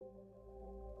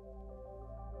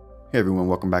Hey everyone,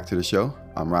 welcome back to the show.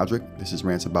 I'm Roderick. This is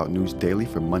Rants About News Daily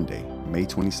for Monday, May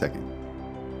 22nd.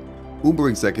 Uber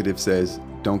executive says,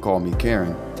 "Don't call me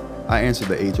Karen." I answer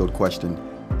the age-old question,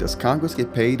 does Congress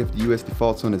get paid if the U.S.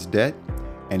 defaults on its debt?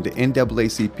 And the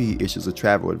NAACP issues a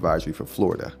travel advisory for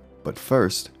Florida. But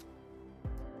first,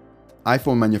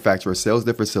 iPhone manufacturer sells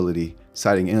their facility,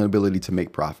 citing inability to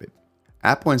make profit.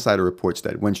 Apple Insider reports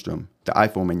that Winstrom, the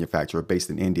iPhone manufacturer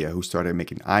based in India who started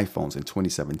making iPhones in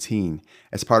 2017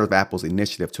 as part of Apple's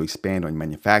initiative to expand on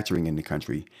manufacturing in the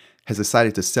country, has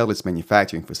decided to sell its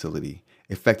manufacturing facility,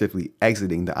 effectively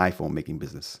exiting the iPhone making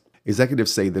business.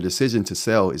 Executives say the decision to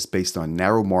sell is based on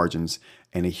narrow margins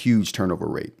and a huge turnover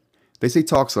rate. They say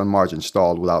talks on margins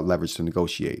stalled without leverage to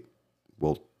negotiate.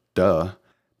 Well, duh.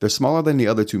 They're smaller than the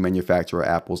other two manufacturer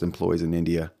Apple's employs in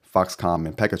India, Foxconn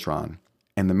and Pegatron,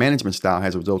 and the management style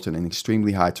has resulted in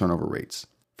extremely high turnover rates.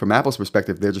 From Apple's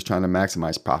perspective, they're just trying to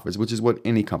maximize profits, which is what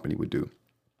any company would do.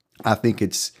 I think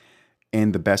it's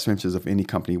in the best interest of any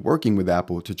company working with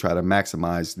Apple to try to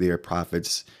maximize their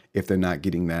profits if they're not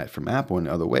getting that from Apple in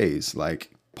other ways,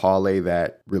 like parlay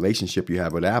that relationship you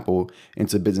have with Apple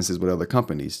into businesses with other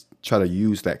companies. Try to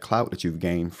use that clout that you've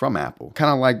gained from Apple.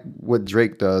 Kind of like what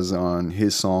Drake does on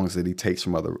his songs that he takes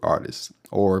from other artists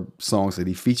or songs that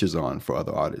he features on for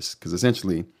other artists. Because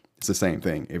essentially, it's the same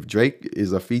thing. If Drake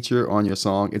is a feature on your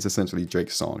song, it's essentially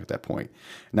Drake's song at that point.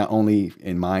 Not only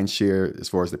in mind share as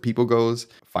far as the people goes,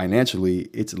 financially,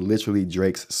 it's literally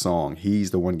Drake's song.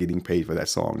 He's the one getting paid for that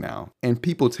song now. And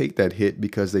people take that hit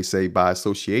because they say by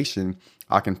association,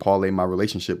 I can parlay my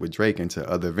relationship with Drake into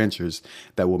other ventures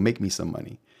that will make me some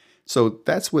money. So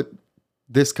that's what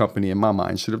this company, in my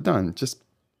mind, should have done. Just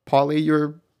parlay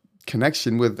your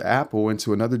connection with Apple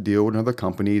into another deal with another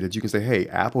company that you can say, hey,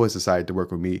 Apple has decided to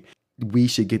work with me. We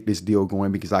should get this deal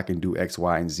going because I can do X,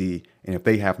 Y, and Z. And if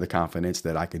they have the confidence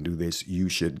that I can do this, you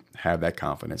should have that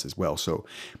confidence as well. So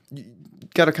you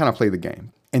got to kind of play the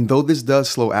game. And though this does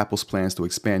slow Apple's plans to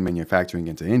expand manufacturing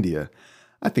into India,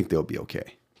 I think they'll be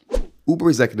okay. Uber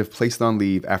executive placed on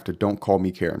leave after Don't Call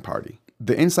Me Karen party.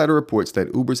 The Insider reports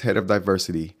that Uber's head of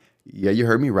diversity, yeah, you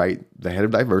heard me right, the head of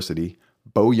diversity,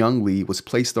 Bo Young Lee, was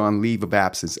placed on leave of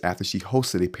absence after she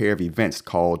hosted a pair of events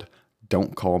called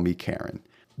Don't Call Me Karen.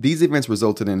 These events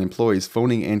resulted in employees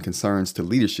phoning in concerns to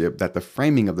leadership that the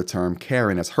framing of the term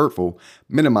Karen as hurtful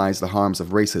minimized the harms of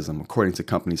racism, according to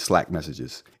company Slack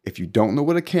messages. If you don't know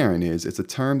what a Karen is, it's a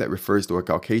term that refers to a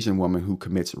Caucasian woman who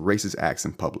commits racist acts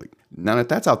in public. Now that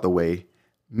that's out the way,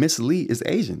 Miss Lee is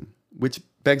Asian, which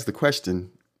begs the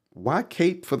question, why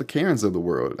cape for the Karens of the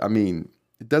world? I mean,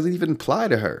 it doesn't even apply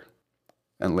to her,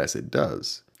 unless it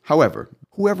does. However,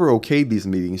 whoever okayed these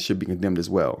meetings should be condemned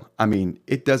as well. I mean,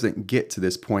 it doesn't get to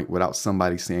this point without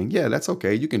somebody saying, yeah, that's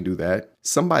okay, you can do that.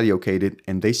 Somebody okayed it,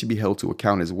 and they should be held to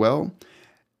account as well.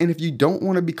 And if you don't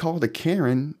want to be called a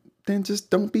Karen, then just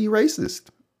don't be racist.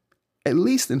 At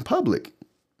least in public.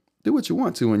 Do what you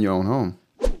want to in your own home.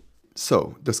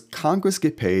 So, does Congress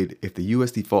get paid if the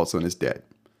U.S. defaults on its debt?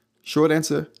 Short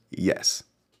answer, yes.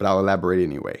 But I'll elaborate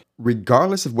anyway.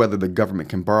 Regardless of whether the government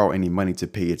can borrow any money to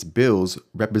pay its bills,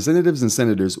 representatives and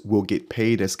senators will get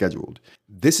paid as scheduled.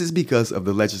 This is because of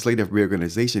the Legislative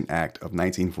Reorganization Act of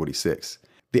 1946.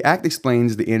 The act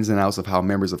explains the ins and outs of how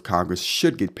members of Congress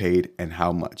should get paid and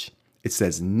how much. It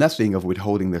says nothing of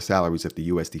withholding their salaries if the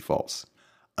U.S. defaults.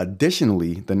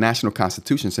 Additionally, the National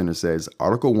Constitution Center says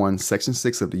Article 1, Section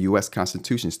 6 of the U.S.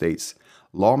 Constitution states,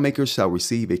 lawmakers shall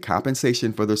receive a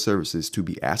compensation for their services to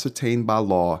be ascertained by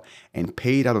law and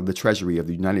paid out of the Treasury of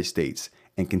the United States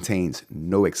and contains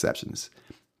no exceptions.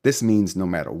 This means no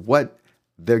matter what,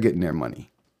 they're getting their money.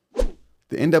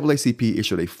 The NAACP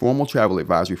issued a formal travel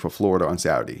advisory for Florida on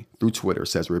Saturday through Twitter,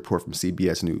 says a report from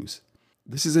CBS News.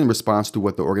 This is in response to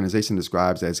what the organization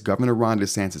describes as Governor Ron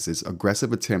DeSantis'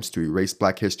 aggressive attempts to erase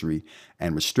Black history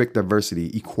and restrict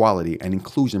diversity, equality, and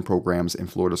inclusion programs in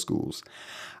Florida schools.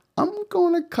 I'm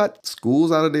going to cut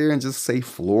schools out of there and just say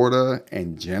Florida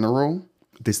in general.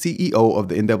 The CEO of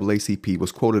the NAACP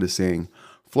was quoted as saying,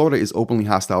 Florida is openly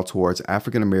hostile towards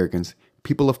African Americans,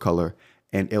 people of color,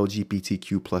 and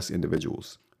LGBTQ+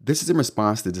 individuals. This is in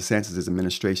response to DeSantis'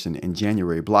 administration in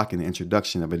January blocking the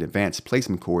introduction of an advanced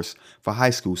placement course for high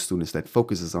school students that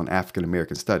focuses on African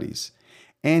American studies,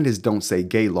 and his Don't Say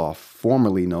Gay law,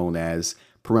 formerly known as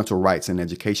Parental Rights and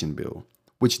Education Bill,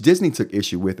 which Disney took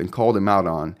issue with and called him out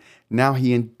on. Now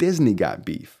he and Disney got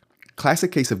beef.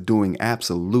 Classic case of doing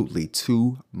absolutely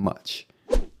too much.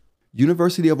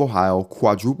 University of Ohio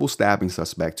quadruple stabbing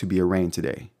suspect to be arraigned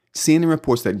today. CNN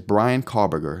reports that Brian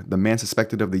Carberger, the man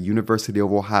suspected of the University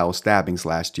of Ohio stabbings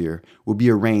last year, will be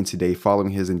arraigned today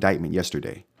following his indictment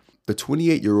yesterday. The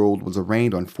 28-year-old was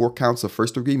arraigned on 4 counts of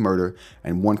first-degree murder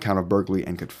and 1 count of burglary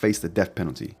and could face the death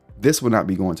penalty. This will not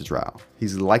be going to trial.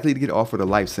 He's likely to get offered a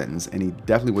life sentence, and he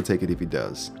definitely will take it if he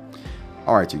does.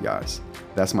 Alright, you guys,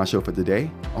 that's my show for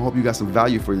today. I hope you got some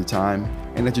value for your time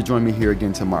and that you join me here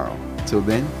again tomorrow. Till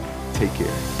then, take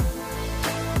care.